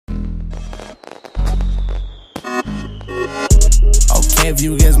if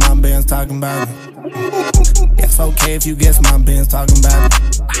you guess my band's talking about it. Yeah, it's okay if you guess my band's talking about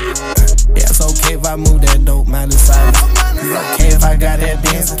it. Yeah, it's okay if I move that dope, man, decided. It's okay if I got that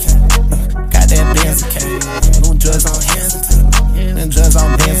Benz account. Got that Benz account. No drugs on hesitate. Them drugs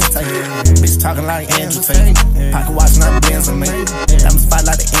on Benz take. Bitch talking like Andrew Tate. Pocket watching I'm Benz and make. Diamonds fight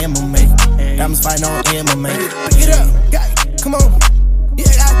like the MMA. Diamonds fight on MMA. Pick it up, come on.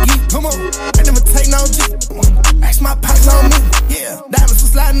 Yeah, I geek, come on. I never take no G. Ask my pockets on me. Yeah, diamonds for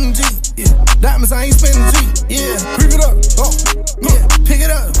sliding G. Yeah, diamonds I ain't spending G. Yeah, pick it up. Yeah, pick it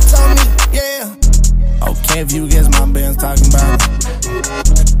up. It's on me. Yeah. Okay if you guess my band's talking about it.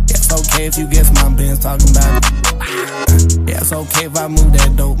 Yeah, it's okay if you guess my band's talking about it. Yeah, it's okay if I move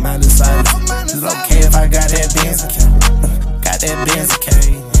that dope, man, decided. It's okay if I got that Benz account. Got that Benz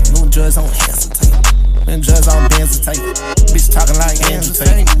account. No drugs on hesitate. Them drugs on Benz and take. Bitch talking like Andrew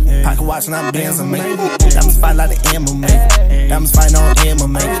Tate. Pocket watching I'm Benz and make. Diamonds fight like the MMA. Diamonds fighting on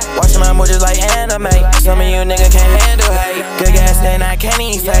MMA. Watching my moves just like anime. Some of you niggas can't handle hate. Good gas and I can't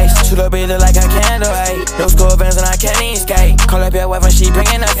even face. Shoot up bitch look like a candle, hey. No school events and I can't even skate. Call up your wife when she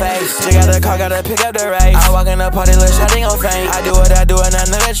bringing her face. She got the car, gotta pick up the race. I walk in the party, little shot, they gon' faint. I do what I do and I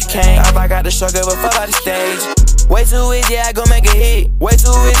know that you can't. I got the struggle before by the stage. Way too easy, I gon' make a hit. Way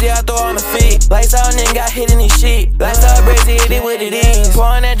too easy, I throw on the feet. Lights out, nigga got hit in his shit. Lifestyle crazy, it is what it is.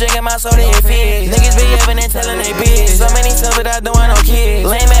 Pouring that drink in my soul, they fit. Niggas be having and telling they bitch. So many times without doing no kids.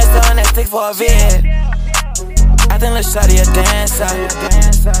 Lame ass throwing that stick for a vid. I think little shawty a dancer.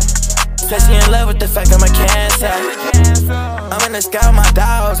 Said she in love with the fact I'm a cancer. I'm in the sky with my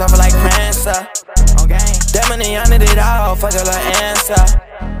dogs, I feel like Prancer. That money, I need it all, fuck her like answer.